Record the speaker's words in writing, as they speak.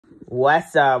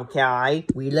What's up, Kai?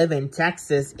 We live in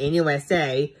Texas in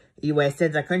USA. USA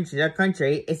is a country.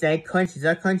 It's a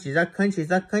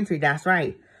country. That's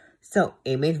right. So,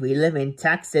 it means we live in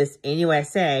Texas in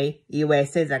USA.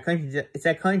 USA is a country. It's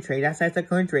a country. That's right, it's a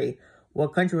country.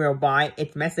 What country we're by?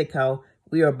 It's Mexico.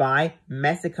 We are by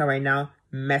Mexico right now.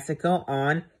 Mexico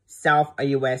on south of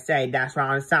USA. That's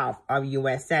right, on south of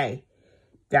USA.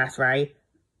 That's right.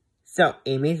 So,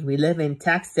 it means we live in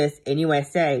Texas in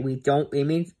USA. It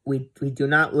means we do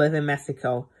not live in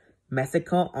Mexico.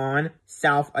 Mexico on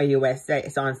south of USA.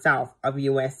 It's on south of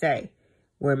USA.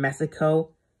 We're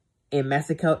Mexico. In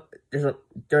Mexico,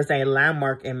 there's a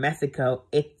landmark in Mexico.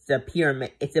 It's a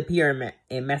pyramid. It's a pyramid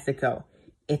in Mexico.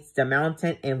 It's the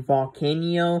mountain and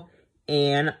volcano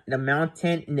and the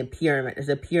mountain and the pyramid. There's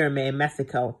a pyramid in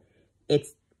Mexico.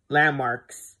 It's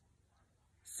landmarks.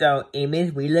 So, it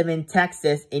means we live in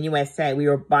Texas in USA. We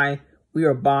are by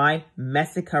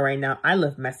Mexico right now. I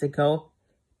love Mexico.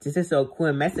 This is so cool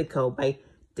in Mexico.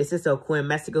 This is so cool in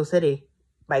Mexico City.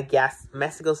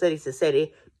 Mexico City's the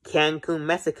city. Cancun,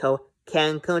 Mexico.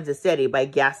 Cancun's the city.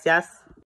 Gracias.